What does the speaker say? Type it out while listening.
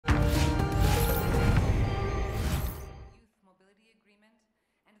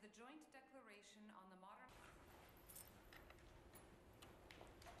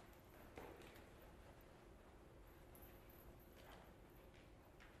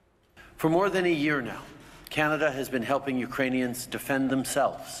For more than a year now, Canada has been helping Ukrainians defend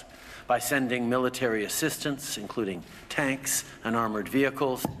themselves by sending military assistance, including tanks and armored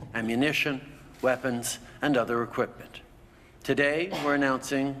vehicles, ammunition, weapons, and other equipment. Today, we're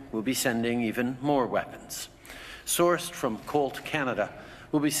announcing we'll be sending even more weapons. Sourced from Colt, Canada,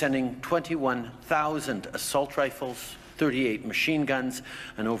 we'll be sending 21,000 assault rifles, 38 machine guns,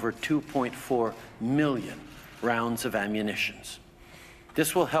 and over 2.4 million rounds of ammunition.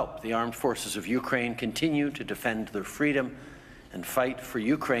 This will help the armed forces of Ukraine continue to defend their freedom and fight for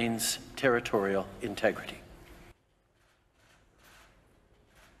Ukraine's territorial integrity.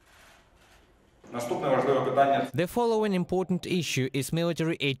 The following important issue is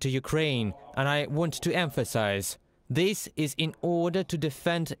military aid to Ukraine, and I want to emphasize this is in order to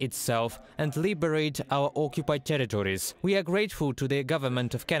defend itself and liberate our occupied territories. We are grateful to the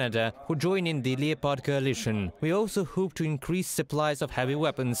Government of Canada who joined in the Leopard coalition. We also hope to increase supplies of heavy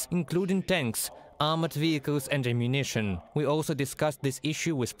weapons, including tanks, armored vehicles and ammunition. We also discussed this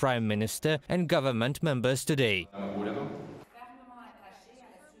issue with Prime Minister and government members today.